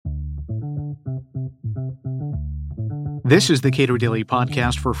This is the Cato Daily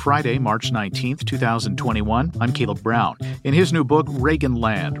Podcast for Friday, March 19th, 2021. I'm Caleb Brown. In his new book,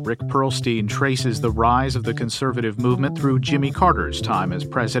 Reaganland, Rick Perlstein traces the rise of the conservative movement through Jimmy Carter's time as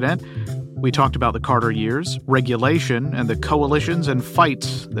president. We talked about the Carter years, regulation, and the coalitions and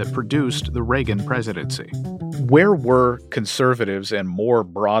fights that produced the Reagan presidency. Where were conservatives, and more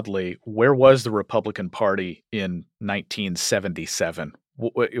broadly, where was the Republican Party in 1977?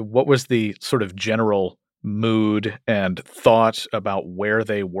 What was the sort of general mood and thought about where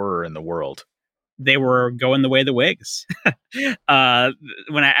they were in the world? They were going the way of the Whigs. When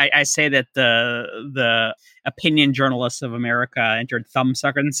I say that the opinion journalists of America entered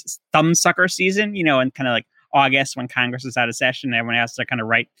thumbsucker season, in kind of like August when Congress is out of session, everyone has to kind of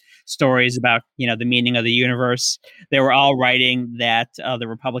write stories about, the meaning of the universe. They were all writing that the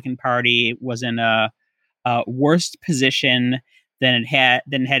Republican Party was in a worse position than had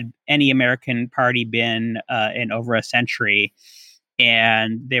any American party been in over a century.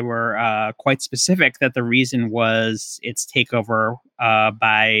 And they were quite specific that the reason was its takeover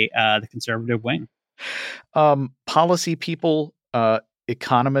by the conservative wing. Policy people,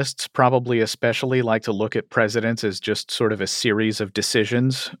 economists probably especially, like to look at presidents as just sort of a series of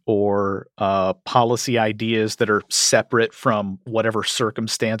decisions or policy ideas that are separate from whatever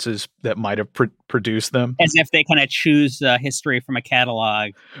circumstances that might have produced them. As if they kind of choose history from a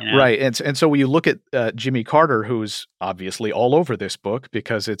catalog. Right. And so when you look at Jimmy Carter, who's obviously all over this book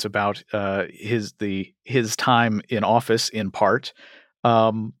because it's about his time in office in part,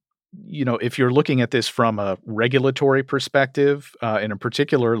 if you're looking at this from a regulatory perspective, in a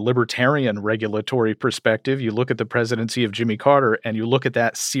particular libertarian regulatory perspective, you look at the presidency of Jimmy Carter and you look at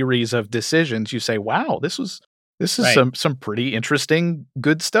that series of decisions, you say, wow, this is right. some pretty interesting,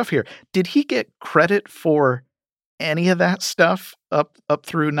 good stuff here. Did he get credit for any of that stuff up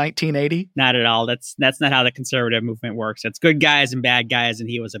through 1980? Not at all. That's not how the conservative movement works. It's good guys and bad guys, and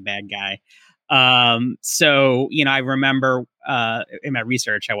he was a bad guy. So, I remember in my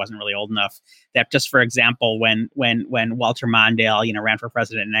research, I wasn't really old enough, that just for example, when Walter Mondale, ran for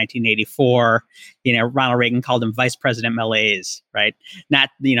president in 1984, Ronald Reagan called him Vice President Malaise, right? Not,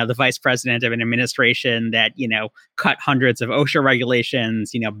 the vice president of an administration that, cut hundreds of OSHA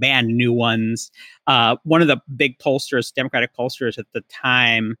regulations, banned new ones. One of the big pollsters, Democratic pollsters at the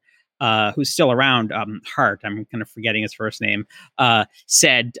time, who's still around, Hart, I'm kind of forgetting his first name,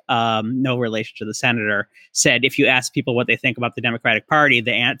 said, no relation to the senator, said, if you ask people what they think about the Democratic Party,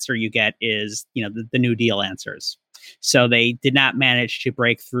 the answer you get is, the New Deal answers. So they did not manage to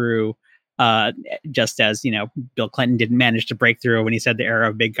break through, just as, Bill Clinton didn't manage to break through when he said the era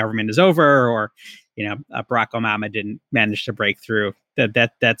of big government is over, or, Barack Obama didn't manage to break through.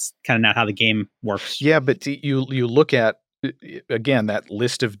 That's kind of not how the game works. Yeah, but you look at, again, that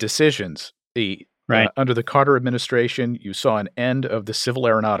list of decisions. Right. Under the Carter administration, you saw an end of the Civil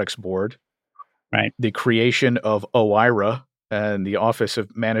Aeronautics Board, right? The creation of OIRA and the Office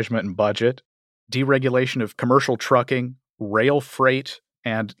of Management and Budget, deregulation of commercial trucking, rail freight,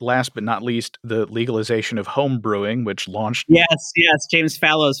 and last but not least, the legalization of home brewing, which launched... Yes, James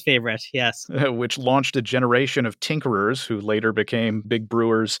Fallow's favorite, yes. Which launched a generation of tinkerers who later became big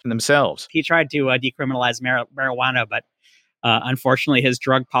brewers themselves. He tried to decriminalize marijuana, but unfortunately, his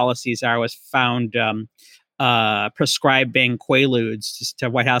drug policies was found prescribing Quaaludes to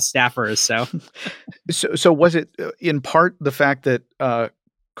White House staffers. So was it in part the fact that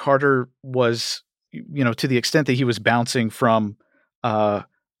Carter was, to the extent that he was bouncing from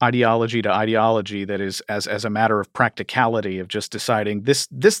ideology to ideology, that is, as a matter of practicality of just deciding this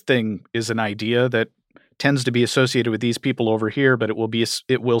thing is an idea that tends to be associated with these people over here, but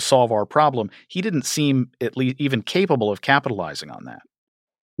it will solve our problem. He didn't seem at least even capable of capitalizing on that.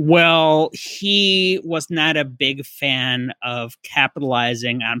 Well, he was not a big fan of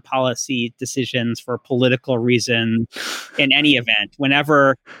capitalizing on policy decisions for political reasons in any event.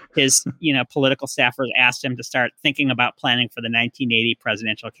 Whenever his, political staffers asked him to start thinking about planning for the 1980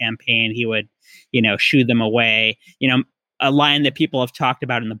 presidential campaign, he would, shoo them away. A line that people have talked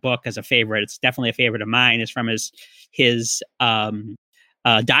about in the book as a favorite, it's definitely a favorite of mine, is from his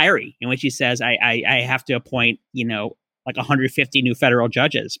diary, in which he says, I have to appoint, like 150 new federal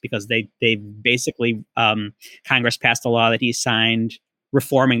judges because they basically, Congress passed a law that he signed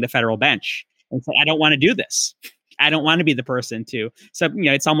reforming the federal bench. And so I don't want to do this. I don't want to be the person to. So,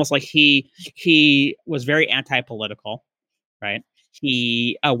 it's almost like he was very anti-political, right?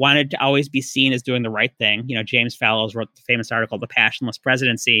 He wanted to always be seen as doing the right thing. James Fallows wrote the famous article, The Passionless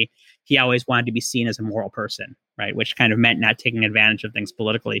Presidency. He always wanted to be seen as a moral person, right? Which kind of meant not taking advantage of things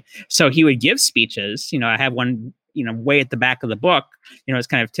politically. So he would give speeches. I have one way at the back of the book, it's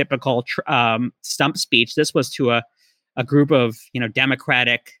kind of typical stump speech. This was to a group of,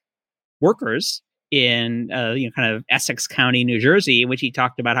 Democratic workers in, kind of Essex County, New Jersey, in which he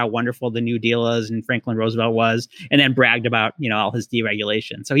talked about how wonderful the New Deal is and Franklin Roosevelt was, and then bragged about, all his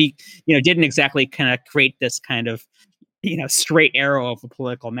deregulation. So he, didn't exactly kind of create this kind of, straight arrow of a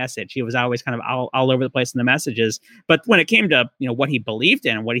political message. He was always kind of all over the place in the messages. But when it came to, what he believed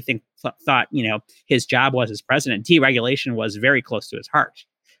in and what he thought, his job was as president, deregulation was very close to his heart.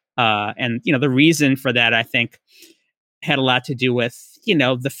 And, the reason for that, I think, had a lot to do with,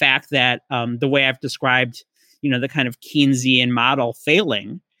 the fact that the way I've described, the kind of Keynesian model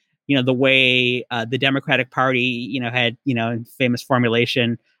failing, the way the Democratic Party, had, in famous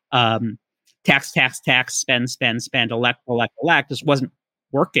formulation, tax, spend, elect, just wasn't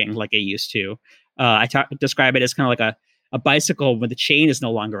working like it used to. I describe it as kind of like a bicycle where the chain is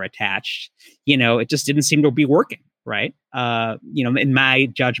no longer attached. It just didn't seem to be working. Right. In my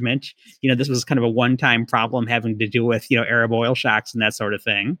judgment, this was kind of a one-time problem having to do with, Arab oil shocks and that sort of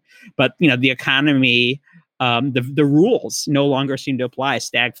thing. But, the economy, the rules no longer seem to apply,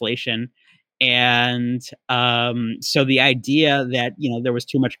 stagflation. And so the idea that, there was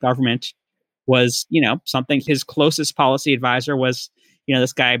too much government was, something. His closest policy advisor was,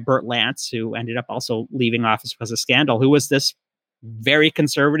 this guy, Bert Lance, who ended up also leaving office because of scandal, who was this very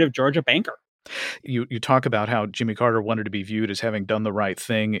conservative Georgia banker. You talk about how Jimmy Carter wanted to be viewed as having done the right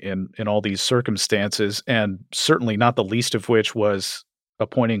thing in all these circumstances, and certainly not the least of which was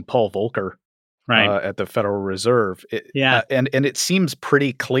appointing Paul Volcker at the Federal Reserve. And it seems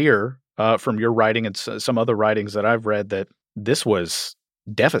pretty clear from your writing and some other writings that I've read that this was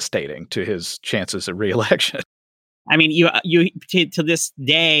devastating to his chances of reelection. I mean, you to this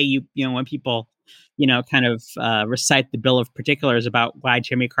day, when people kind of recite the bill of particulars about why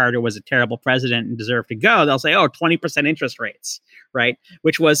Jimmy Carter was a terrible president and deserved to go, they'll say, 20% interest rates, right?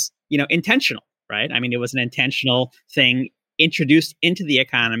 Which was, intentional, right? I mean, it was an intentional thing introduced into the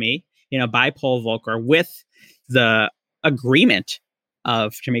economy, by Paul Volcker with the agreement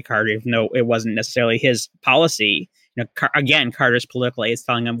of Jimmy Carter, even though it wasn't necessarily his policy. Again, Carter's political aides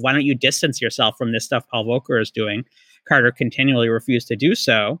telling him, why don't you distance yourself from this stuff Paul Volcker is doing? Carter continually refused to do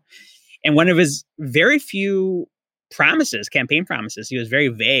so. And one of his very few campaign promises, he was very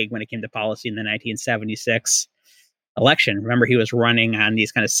vague when it came to policy in the 1976 election. Remember, he was running on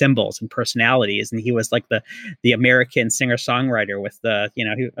these kind of symbols and personalities, and he was like the American singer-songwriter with the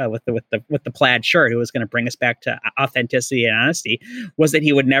with the plaid shirt, who was going to bring us back to authenticity and honesty. Was that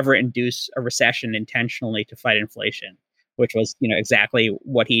he would never induce a recession intentionally to fight inflation, which was exactly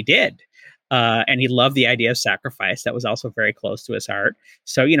what he did. And he loved the idea of sacrifice. That was also very close to his heart.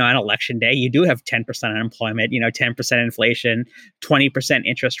 So, on election day, you do have 10% unemployment, 10% inflation, 20%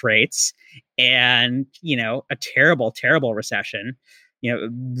 interest rates, and, a terrible, terrible recession,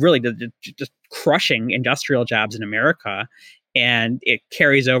 really just crushing industrial jobs in America. And it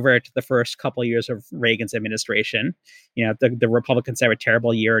carries over to the first couple of years of Reagan's administration. The Republicans have a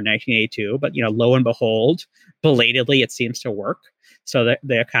terrible year in 1982, but, lo and behold, belatedly, it seems to work. So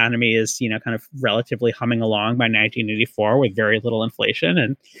the economy is, kind of relatively humming along by 1984 with very little inflation.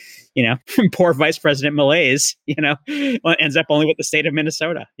 And, poor Vice President Malaise, ends up only with the state of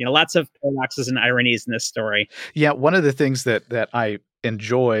Minnesota. Lots of paradoxes and ironies in this story. Yeah, one of the things that I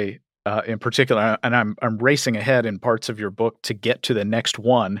enjoy in particular, and I'm racing ahead in parts of your book to get to the next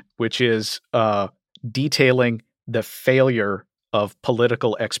one, which is detailing the failure of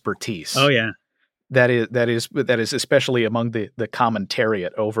political expertise. Oh, yeah. That is especially among the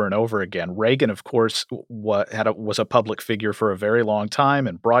commentariat over and over again. Reagan, of course, was a public figure for a very long time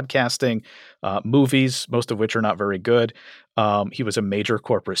in broadcasting, movies, most of which are not very good. He was a major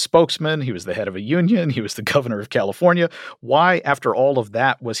corporate spokesman. He was the head of a union. He was the governor of California. Why, after all of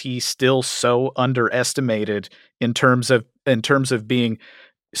that, was he still so underestimated in terms of being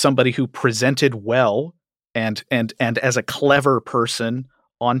somebody who presented well and as a clever person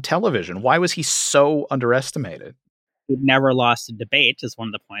on television? Why was he so underestimated? He never lost a debate, is one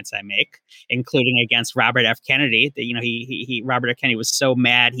of the points I make, including against Robert F. Kennedy. That Robert F. Kennedy was so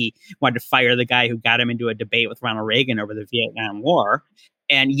mad he wanted to fire the guy who got him into a debate with Ronald Reagan over the Vietnam War.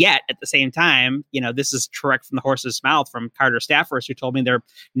 And yet, at the same time, this is direct from the horse's mouth from Carter staffers who told me their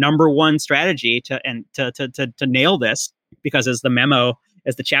number one strategy to nail this, because as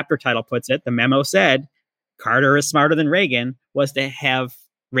the chapter title puts it, the memo said, Carter is smarter than Reagan, was to have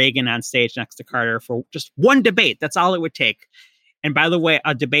Reagan on stage next to Carter for just one debate. That's all it would take. And by the way,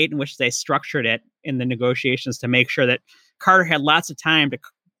 a debate in which they structured it in the negotiations to make sure that Carter had lots of time to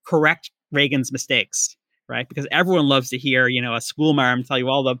correct Reagan's mistakes, right? Because everyone loves to hear, a schoolmarm tell you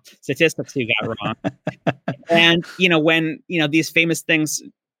all the statistics you got wrong. And, when, these famous things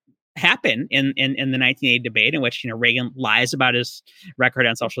happen in the 1980 debate, in which Reagan lies about his record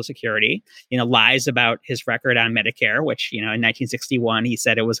on Social Security, lies about his record on Medicare, which in 1961 he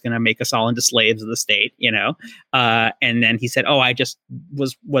said it was going to make us all into slaves of the state, and then he said, "Oh, I just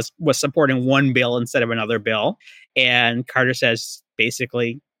was supporting one bill instead of another bill," and Carter says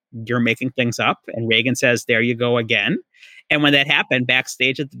basically, "You're making things up," and Reagan says, "There you go again." And when that happened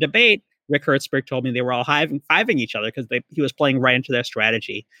backstage at the debate, Rick Hertzberg told me they were all hiving each other because he was playing right into their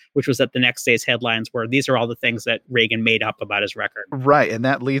strategy, which was that the next day's headlines were, "These are all the things that Reagan made up about his record." Right, and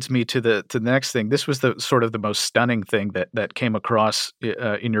that leads me to the next thing. This was the sort of the most stunning thing that came across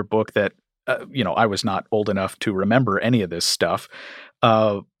in your book. That I was not old enough to remember any of this stuff,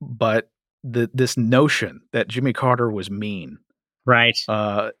 but this notion that Jimmy Carter was mean. Right.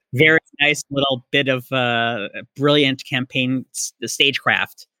 Very nice little bit of brilliant campaign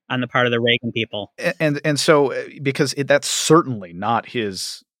stagecraft on the part of the Reagan people. And so, because that's certainly not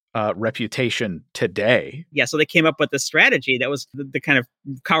his reputation today. Yeah, so they came up with this strategy that was the kind of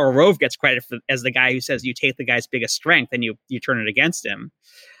Karl Rove gets credit for as the guy who says you take the guy's biggest strength and you turn it against him.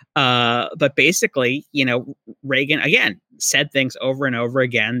 But basically, Reagan, again, said things over and over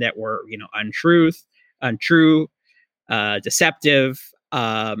again that were, untrue, deceptive,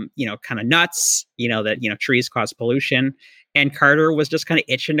 kind of nuts, that trees cause pollution. And Carter was just kind of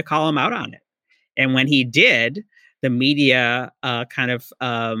itching to call him out on it. And when he did, the media kind of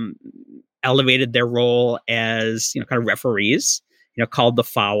elevated their role as, kind of referees, called the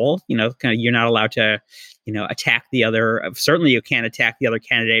foul, kind of, you're not allowed to, attack the other. Certainly you can't attack the other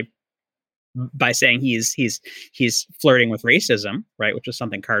candidate by saying he's flirting with racism, right? Which was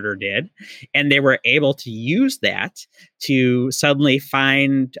something Carter did. And they were able to use that to suddenly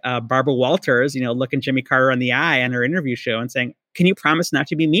find Barbara Walters, looking Jimmy Carter in the eye on her interview show and saying, "Can you promise not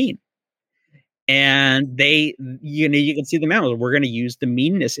to be mean?" And they, you can see the memo. We're going to use the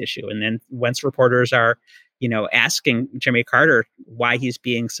meanness issue. And then once reporters are, asking Jimmy Carter why he's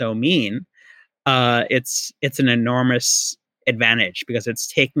being so mean, it's an enormous advantage because it's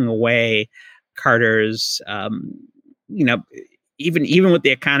taking away Carter's, even with the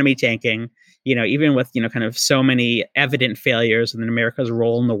economy tanking, even with, kind of so many evident failures and then America's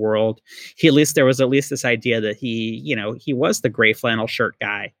role in the world, there was at least this idea that he was the gray flannel shirt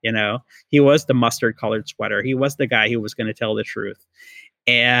guy, he was the mustard colored sweater. He was the guy who was going to tell the truth.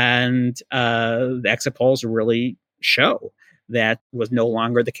 And the exit polls really show that was no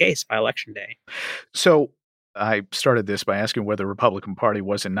longer the case by election day. So I started this by asking where the Republican Party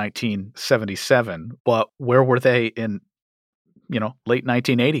was in 1977, but where were they in, late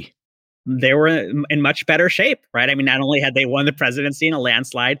 1980? They were in much better shape, right? I mean, not only had they won the presidency in a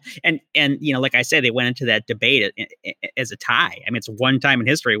landslide, and like I said, they went into that debate as a tie. I mean, it's one time in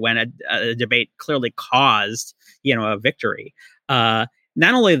history when a debate clearly caused, a victory.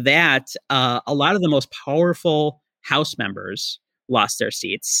 Not only that, a lot of the most powerful House members lost their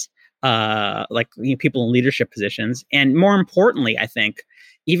seats, people in leadership positions. And more importantly, I think,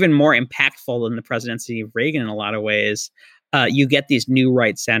 even more impactful than the presidency of Reagan in a lot of ways, you get these new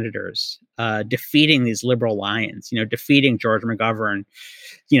right senators defeating these liberal lions, defeating George McGovern,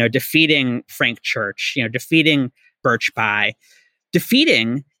 defeating Frank Church, defeating Birch Bayh,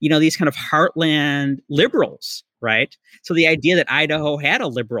 defeating, these kind of heartland liberals, right? So the idea that Idaho had a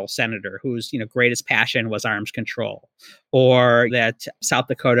liberal senator whose, greatest passion was arms control, or that South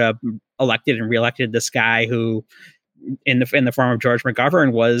Dakota elected and reelected this guy who, in the form of George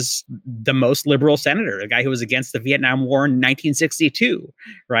McGovern, was the most liberal senator, a guy who was against the Vietnam War in 1962,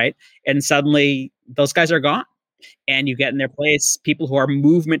 right? And suddenly those guys are gone. And you get in their place people who are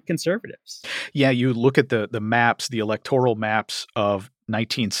movement conservatives. Yeah, you look at the maps, the electoral maps of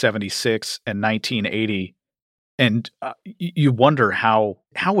 1976 and 1980, and you wonder how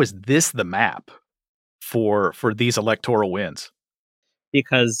is this the map for these electoral wins?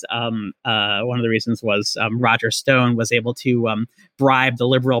 Because one of the reasons was Roger Stone was able to bribe the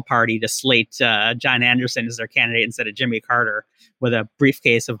Liberal Party to slate John Anderson as their candidate instead of Jimmy Carter with a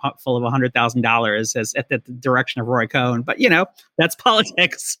briefcase full of $100,000 at the direction of Roy Cohn. But, that's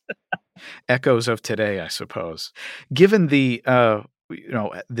politics. Echoes of today, I suppose. Given the,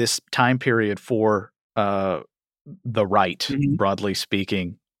 this time period for the right, mm-hmm. broadly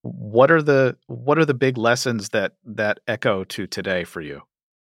speaking, what are the big lessons that echo to today for you?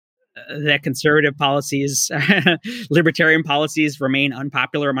 That conservative policies, libertarian policies remain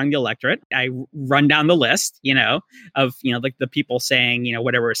unpopular among the electorate. I run down the list, of, like the people saying,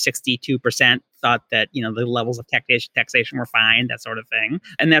 whatever 62% thought that, the levels of taxation were fine, that sort of thing.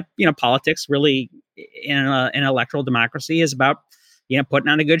 And that, politics really in an electoral democracy is about, putting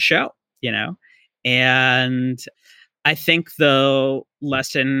on a good show, and I think the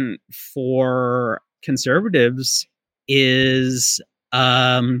lesson for conservatives is,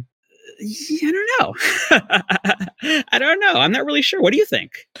 I don't know. I don't know. I'm not really sure. What do you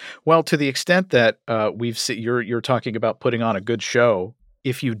think? Well, to the extent that you're talking about putting on a good show,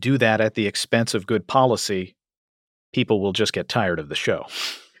 if you do that at the expense of good policy, people will just get tired of the show.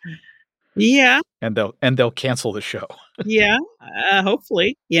 Yeah. And they'll cancel the show. Yeah.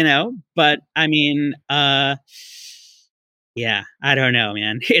 Hopefully, but I mean, yeah, I don't know,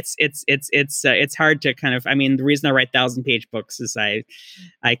 man. It's hard to kind of, I mean, the reason I write 1,000-page books is I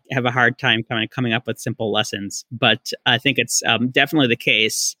have a hard time coming up with simple lessons, but I think it's definitely the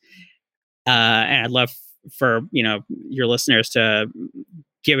case. And I'd love for, your listeners to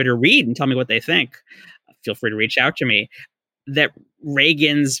give it a read and tell me what they think. Feel free to reach out to me. That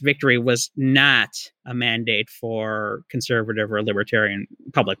Reagan's victory was not a mandate for conservative or libertarian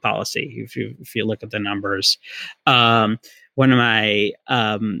public policy. If you look at the numbers, one of my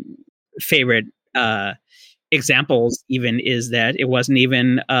favorite examples even is that it wasn't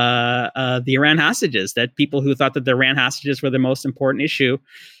even the Iran hostages. That people who thought that the Iran hostages were the most important issue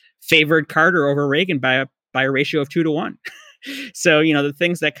favored Carter over Reagan by a ratio of 2-1. So, the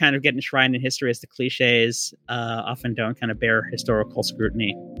things that kind of get enshrined in history as the cliches often don't kind of bear historical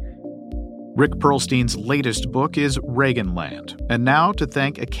scrutiny. Rick Perlstein's latest book is Reaganland. And now to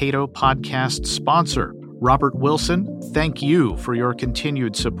thank a Cato podcast sponsor, Robert Wilson. Thank you for your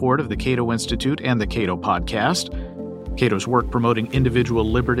continued support of the Cato Institute and the Cato podcast. Cato's work promoting individual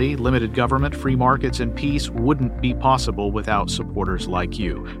liberty, limited government, free markets, and peace wouldn't be possible without supporters like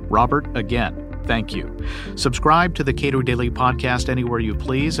you. Robert, again, thank you. Subscribe to the Cato Daily Podcast anywhere you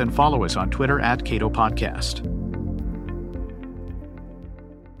please and follow us on Twitter @Cato Podcast.